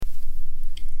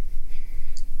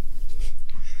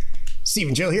Steve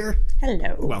and Jill here.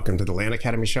 Hello. Welcome to the Land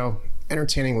Academy Show,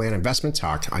 entertaining land investment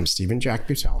talk. I'm Stephen Jack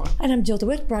Butala. And I'm Jill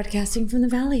DeWitt, broadcasting from the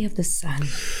Valley of the Sun.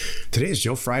 Today is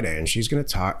Jill Friday, and she's going to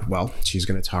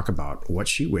talk about what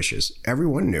she wishes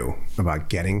everyone knew about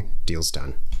getting deals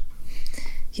done.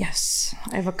 Yes,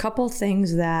 I have a couple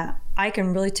things that I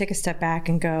can really take a step back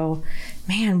and go,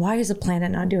 man, why is the planet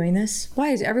not doing this? Why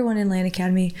is everyone in Land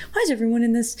Academy? Why is everyone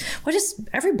in this? Why just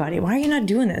everybody? Why are you not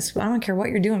doing this? I don't care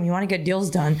what you're doing. You want to get deals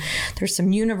done. There's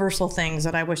some universal things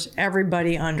that I wish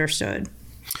everybody understood.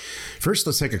 First,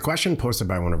 let's take a question posted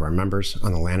by one of our members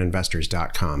on the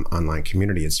landinvestors.com online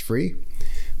community. It's free.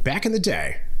 Back in the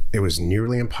day, it was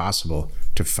nearly impossible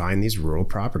to find these rural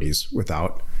properties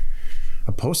without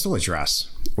a postal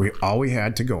address. All we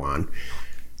had to go on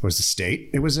was the state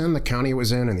it was in, the county it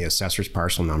was in, and the assessor's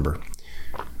parcel number.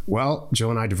 Well, Jill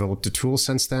and I developed a tool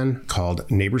since then called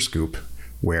NeighborScoop,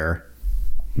 where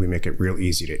we make it real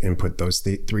easy to input those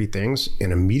three things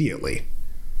and immediately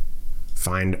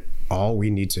find all we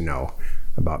need to know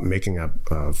about making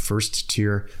a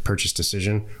first-tier purchase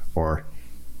decision or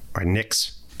a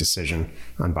NICS decision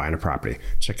on buying a property.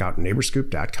 Check out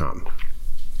NeighborScoop.com.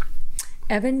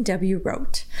 Evan W.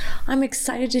 wrote, I'm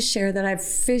excited to share that I've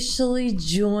officially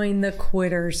joined the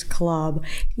Quitters Club.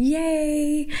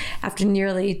 Yay! After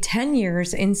nearly 10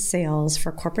 years in sales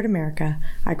for corporate America,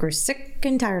 I grew sick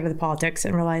and tired of the politics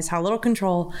and realized how little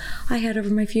control I had over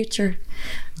my future.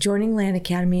 Joining Land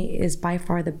Academy is by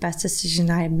far the best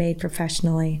decision I have made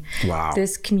professionally. Wow.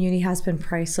 This community has been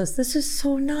priceless. This is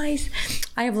so nice.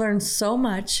 I have learned so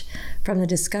much from the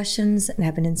discussions and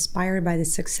have been inspired by the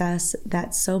success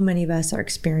that so many of us are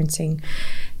experiencing.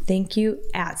 Thank you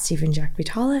at Stephen Jack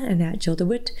Butala and at Jill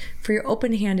DeWitt for your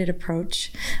open-handed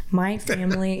approach. My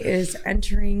family is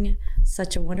entering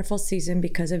such a wonderful season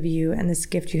because of you and this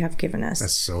gift you have given us.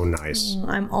 That's so nice.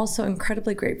 I'm also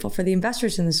incredibly grateful for the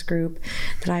investors in this group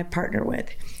that I partner with.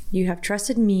 You have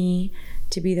trusted me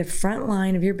to be the front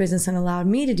line of your business and allowed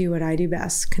me to do what I do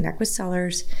best, connect with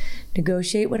sellers,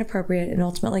 negotiate when appropriate, and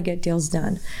ultimately get deals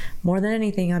done. More than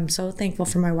anything, I'm so thankful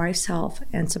for my wife's help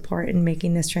and support in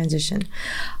making this transition.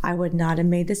 I would not have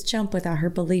made this jump without her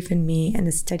belief in me and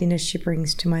the steadiness she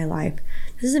brings to my life.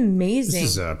 This is amazing.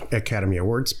 This is an Academy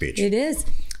Award speech. It is.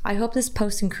 I hope this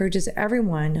post encourages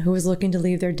everyone who is looking to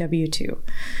leave their W-2.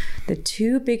 The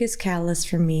two biggest catalysts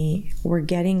for me were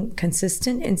getting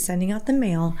consistent in sending out the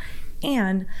mail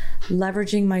and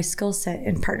leveraging my skill set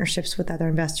in partnerships with other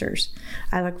investors.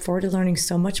 I look forward to learning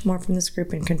so much more from this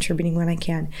group and contributing when I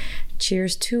can.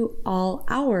 Cheers to all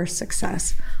our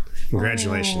success.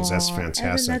 Congratulations. That's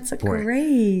fantastic. Evan, that's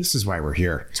great. This is why we're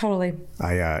here. Totally.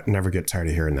 I never get tired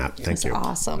of hearing that. Thank you. That's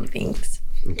awesome. Thanks.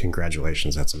 And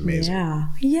congratulations. That's amazing. Yeah.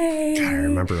 Yay. God, I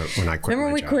remember when I quit.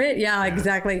 Remember we quit? Yeah,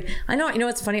 exactly. I know. You know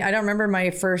what's funny? I don't remember my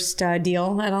first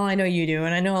deal at all. I know you do,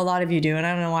 and I know a lot of you do, and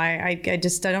I don't know why. I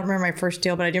don't remember my first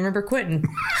deal, but I do remember quitting.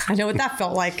 I know what that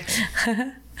felt like.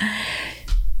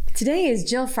 Today is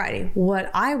Jill Friday.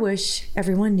 What I wish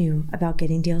everyone knew about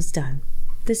getting deals done.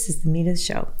 This is the meat of the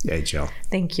show. Hey, Jill.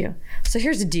 Thank you. So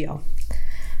here's the deal.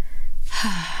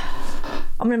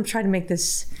 I'm going to try to make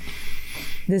this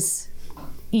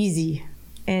easy,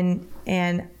 and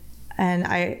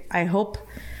I hope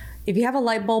if you have a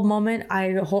light bulb moment,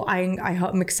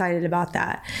 I'm excited about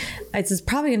that. It's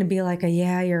probably going to be like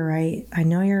yeah, you're right. I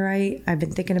know you're right. I've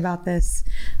been thinking about this,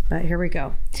 but here we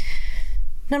go.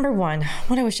 Number one,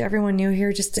 what I wish everyone knew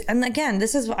here, and again,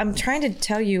 I'm trying to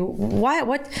tell you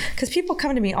because people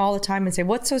come to me all the time and say,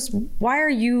 why are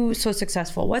you so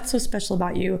successful? What's so special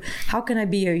about you? How can I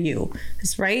be a you?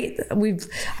 That's right.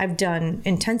 I've done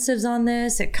intensives on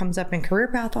this. It comes up in Career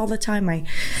Path all the time. I'm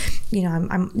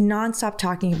nonstop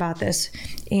talking about this.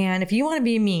 And if you want to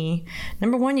be me,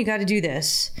 number one, you got to do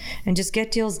this and just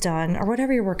get deals done or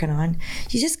whatever you're working on.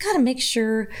 You just got to make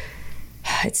sure.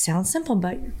 It sounds simple,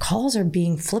 but calls are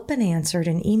being flippant answered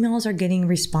and emails are getting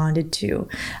responded to.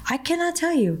 I cannot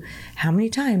tell you how many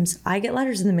times I get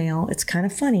letters in the mail. It's kind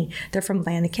of funny. They're from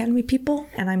Land Academy people,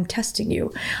 and I'm testing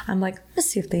you. I'm like,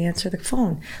 let's see if they answer the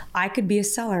phone. I could be a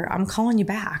seller. I'm calling you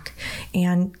back.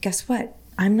 And guess what?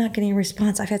 I'm not getting a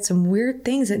response. I've had some weird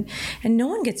things and no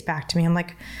one gets back to me. I'm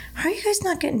like, how are you guys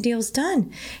not getting deals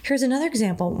done? Here's another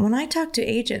example. When I talk to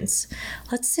agents,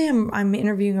 let's say I'm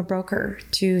interviewing a broker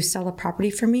to sell a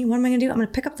property for me. What am I going to do? I'm going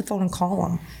to pick up the phone and call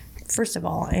them, first of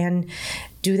all. And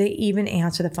do they even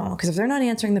answer the phone? Because if they're not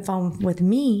answering the phone with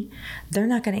me, they're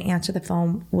not going to answer the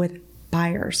phone with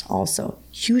buyers also.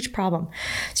 Huge problem.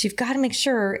 So you've got to make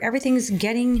sure everything's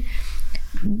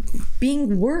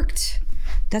being worked.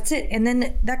 That's it. And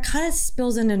then that kind of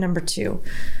spills into number two.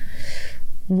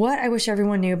 What I wish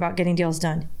everyone knew about getting deals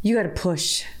done. You got to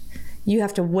push. You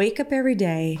have to wake up every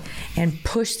day and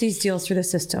push these deals through the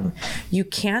system. You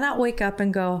cannot wake up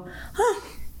and go,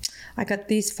 I got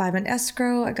these 5 in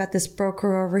escrow. I got this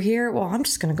broker over here. Well, I'm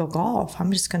just going to go golf.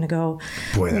 I'm just going to go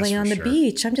lay on the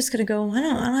beach. I'm just going to go, I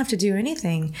don't have to do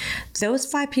anything. Those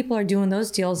 5 people are doing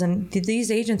those deals, and these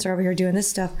agents are over here doing this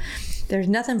stuff. There's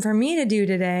nothing for me to do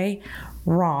today.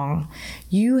 Wrong.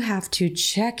 You have to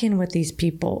check in with these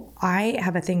people. I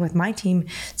have a thing with my team.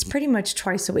 It's pretty much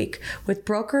twice a week. With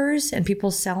brokers and people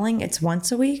selling, it's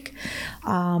once a week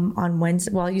on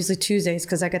Wednesday. Well, usually Tuesdays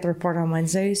because I get the report on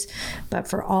Wednesdays. But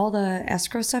for all the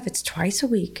escrow stuff, it's twice a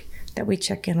week that we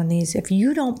check in on these. If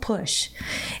you don't push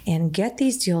and get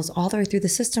these deals all the way through the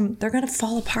system, they're going to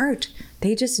fall apart.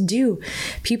 They just do.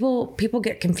 People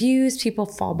get confused. People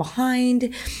fall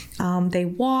behind. They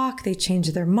walk. They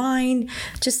change their mind.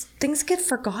 Just things get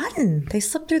forgotten. They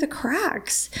slip through the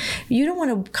cracks. You don't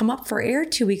want to come up for air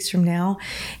 2 weeks from now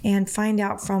and find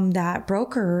out from that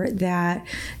broker that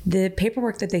the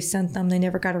paperwork that they sent them, they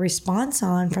never got a response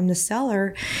on from the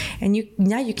seller. And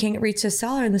now you can't reach the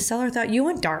seller. And the seller thought you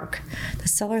went dark. The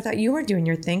seller thought you weren't doing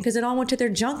your thing because it all went to their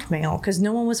junk mail because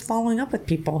no one was following up with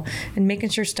people and making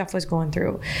sure stuff was going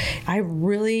through. I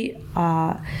really,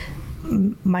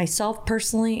 myself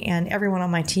personally and everyone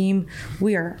on my team,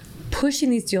 we are pushing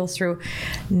these deals through,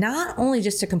 not only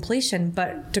just to completion,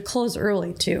 but to close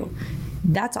early too.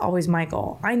 That's always my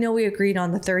goal. I know we agreed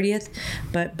on the 30th,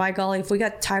 but by golly, if we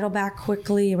got title back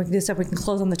quickly and we can do stuff, we can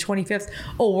close on the 25th.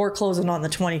 Oh, we're closing on the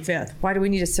 25th. Why do we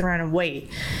need to sit around and wait?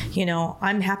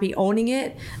 I'm happy owning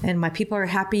it, and my people are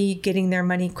happy getting their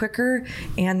money quicker,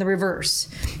 and the reverse.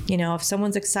 If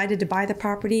someone's excited to buy the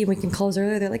property and we can close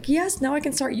earlier, they're like, yes, now I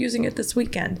can start using it this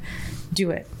weekend. Do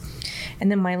it.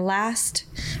 And then my last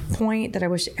point that I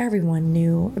wish everyone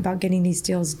knew about getting these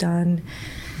deals done,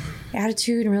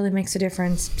 attitude really makes a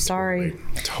difference. Sorry.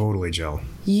 Totally, Jill.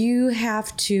 You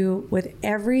have to, with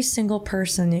every single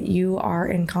person that you are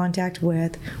in contact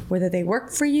with, whether they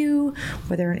work for you,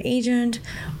 whether they're an agent,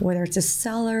 whether it's a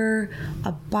seller,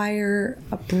 a buyer,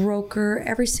 a broker,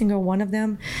 every single one of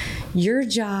them, your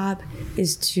job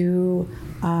is to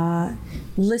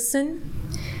listen.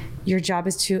 Your job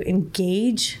is to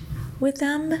engage with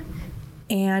them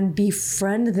and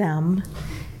befriend them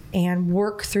and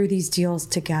work through these deals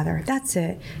together. That's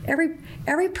it.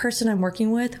 Every person I'm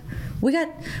working with,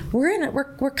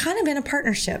 we're kind of in a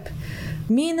partnership.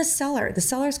 Me and the seller. The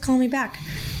seller's calling me back.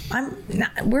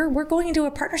 We're going into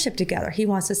a partnership together. He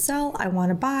wants to sell, I want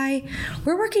to buy.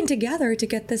 We're working together to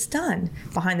get this done.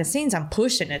 Behind the scenes, I'm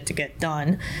pushing it to get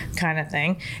done, kind of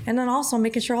thing. And then also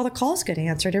making sure all the calls get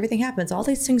answered, everything happens. All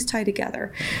these things tie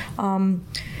together.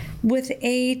 With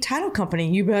a title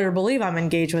company, you better believe I'm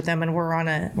engaged with them, and we're on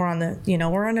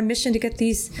a mission to get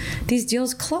these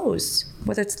deals closed,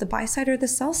 whether it's the buy side or the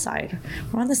sell side.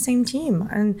 We're on the same team,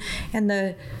 and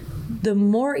the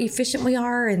more efficient we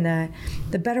are, and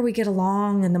the better we get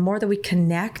along, and the more that we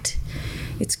connect,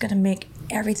 it's going to make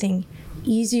everything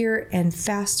easier and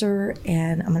faster,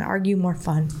 and I'm going to argue more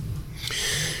fun.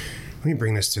 Let me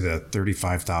bring this to the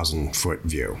 35,000 foot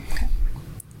view. Okay.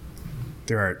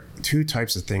 There are 2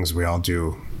 types of things we all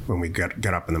do when we get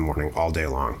up in the morning all day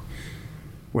long,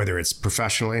 whether it's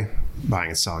professionally, buying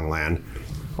and selling land,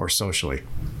 or socially,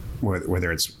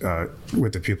 whether it's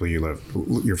with the people you live,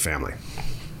 your family.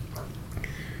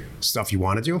 Stuff you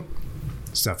want to do,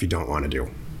 stuff you don't want to do.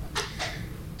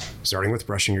 Starting with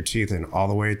brushing your teeth and all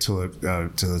the way to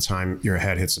the time your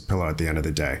head hits the pillow at the end of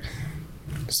the day.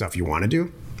 Stuff you want to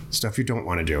do, stuff you don't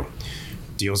want to do.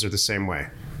 Deals are the same way.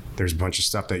 There's a bunch of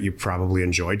stuff that you probably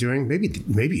enjoy doing.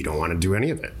 Maybe you don't want to do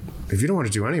any of it. If you don't want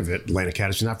to do any of it, Atlantic Cat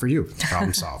is not for you.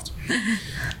 Problem solved.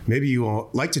 Maybe you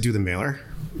won't like to do the mailer,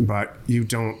 but you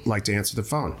don't like to answer the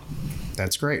phone.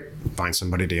 That's great. Find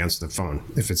somebody to answer the phone.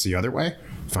 If it's the other way,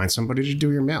 find somebody to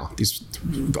do your mail.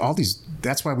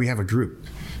 That's why we have a group.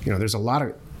 There's a lot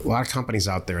of companies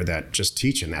out there that just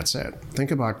teach and that's it.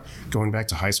 Think about going back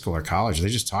to high school or college. They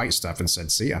just taught you stuff and said,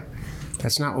 see ya.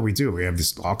 That's not what we do. We have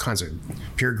all kinds of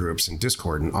peer groups and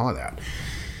Discord and all of that.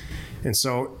 And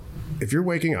so if you're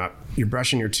waking up, you're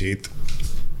brushing your teeth,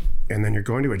 and then you're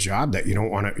going to a job that you don't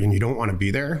want to, and you don't want to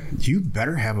be there, you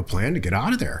better have a plan to get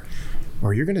out of there,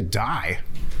 or you're going to die.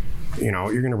 You're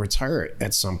going to retire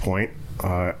at some point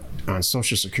on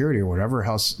Social Security or whatever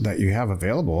else that you have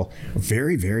available,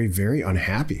 very, very, very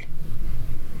unhappy.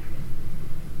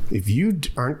 If you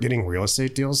aren't getting real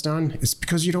estate deals done, it's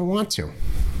because you don't want to.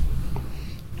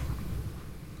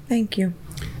 Thank you.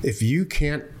 If you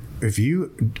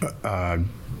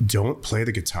don't play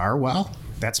the guitar well,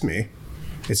 that's me.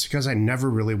 It's because I never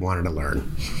really wanted to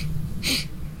learn.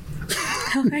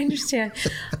 I understand.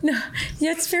 No,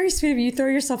 yeah, it's very sweet of you. You throw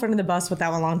yourself under the bus with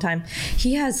that one long time.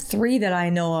 He has 3 that I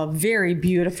know of, very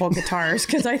beautiful guitars,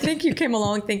 because I think you came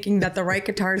along thinking that the right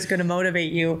guitar is going to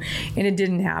motivate you, and it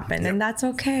didn't happen, and that's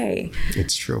okay.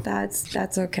 It's true.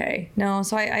 That's okay. No,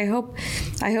 so I hope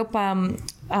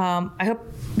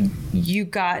you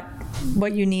got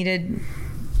what you needed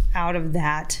out of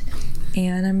that.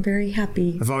 And I'm very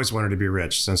happy. I've always wanted to be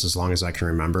rich since as long as I can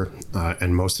remember.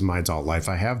 And most of my adult life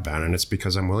I have been. And it's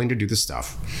because I'm willing to do the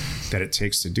stuff that it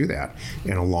takes to do that.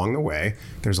 And along the way,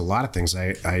 there's a lot of things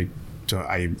I'm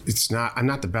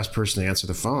not the best person to answer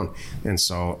the phone. And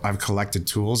so I've collected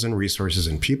tools and resources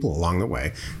and people along the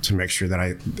way to make sure that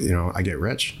I get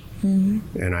rich.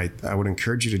 Mm-hmm. And I would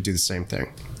encourage you to do the same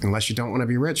thing. Unless you don't want to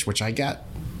be rich, which I get.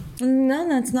 No,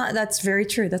 that's not. That's very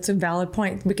true. That's a valid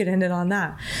point. We could end it on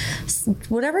that.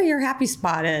 Whatever your happy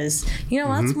spot is,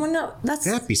 that's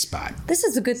happy spot. This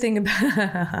is a good thing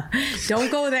about. Don't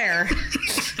go there.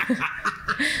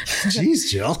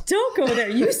 Jeez, Jill. Don't go there.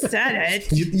 You said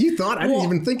it. You thought I didn't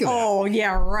even think of that. Oh,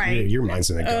 yeah, right. Your mind's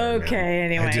in the gutter. Okay,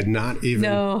 man. Anyway. I did not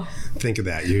even think of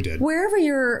that. You did. Wherever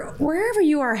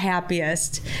you are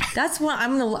happiest, that's what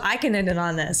I can end it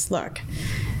on this. Look.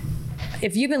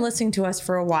 If you've been listening to us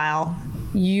for a while,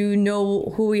 you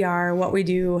know who we are, what we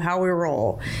do, how we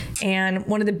roll. And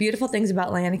one of the beautiful things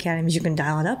about Land Academy is you can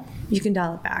dial it up, you can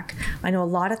dial it back. I know a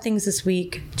lot of things this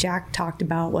week Jack talked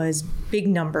about was big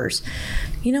numbers.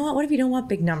 You know what? What if you don't want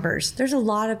big numbers? There's a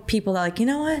lot of people that are like, you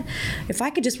know what? If I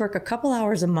could just work a couple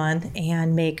hours a month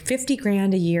and make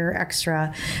 $50,000 a year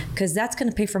extra, because that's going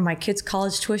to pay for my kids'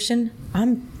 college tuition,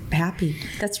 I'm happy.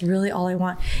 That's really all I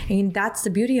want. And that's the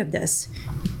beauty of this.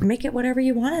 Make it whatever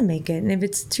you want to make it. And if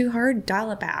it's too hard,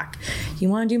 dial it back. You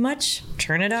want to do much,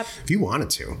 turn it up. If you wanted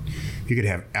to, you could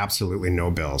have absolutely no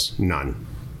bills, none.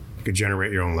 You could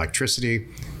generate your own electricity.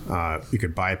 You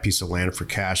could buy a piece of land for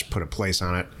cash, put a place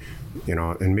on it,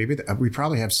 and maybe we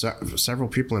probably have several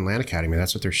people in Land Academy.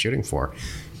 That's what they're shooting for.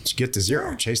 To get to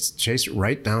zero, chase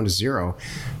right down to zero,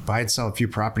 buy and sell a few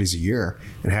properties a year,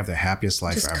 and have the happiest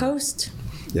life ever. Just coast.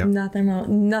 Yep. Nothing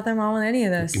wrong with any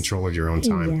of this. Control of your own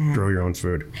time. Grow your own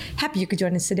food. Happy you could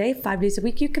join us today. 5 days a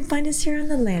week. You can find us here on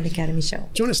the Land Academy Show.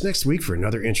 Join us next week for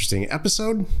another interesting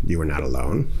episode. You are not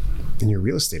alone in your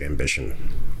real estate ambition.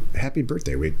 Happy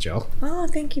birthday week, Jill. Oh,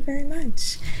 thank you very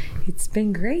much. It's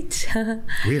been great.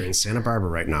 We are in Santa Barbara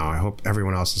right now. I hope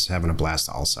everyone else is having a blast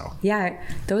also. Yeah,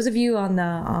 those of you on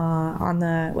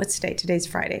the what's today? Today's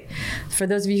Friday. For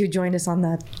those of you who joined us on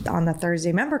the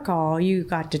Thursday member call, you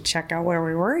got to check out where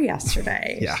we were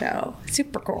yesterday. Yeah. So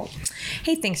super cool.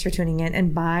 Hey, thanks for tuning in.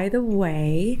 And by the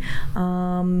way,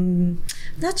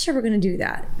 not sure we're going to do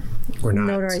that. We're not.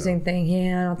 Notarizing thing.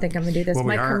 Yeah, I don't think I'm going to do this.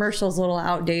 My commercial's a little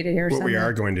outdated here. What we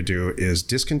are going to do is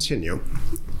discontinue,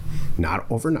 not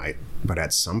overnight, but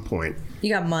at some point.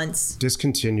 You got months.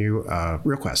 Discontinue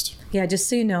RealQuest. Yeah, just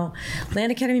so you know,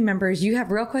 Land Academy members, you have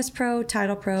RealQuest Pro,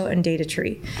 Title Pro, and Data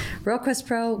Tree. RealQuest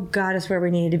Pro got us where we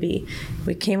needed to be.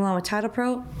 We came along with Title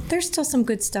Pro. There's still some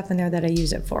good stuff in there that I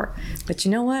use it for. But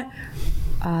you know what?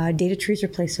 Data Trees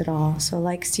replace it all. So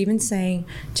like Steven's saying,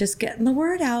 just getting the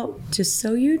word out, just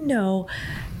so you know.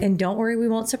 And don't worry, we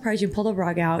won't surprise you and pull the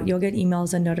rug out. You'll get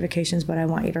emails and notifications, but I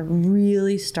want you to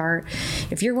really start.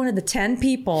 If you're one of the 10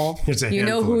 people, you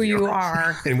know who you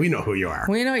are. And we know who you are.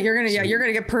 We know you're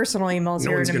gonna get personal emails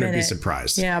here in a minute. No one's gonna be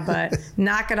surprised. Yeah, but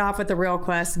knock it off with the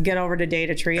RealQuest. Get over to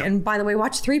Data Tree. Yep. And by the way,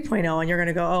 watch 3.0 and you're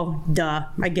gonna go, oh, duh,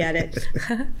 I get it.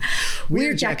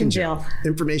 We're Jack and Jill.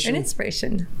 Information and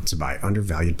inspiration to buy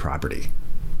undervalued property.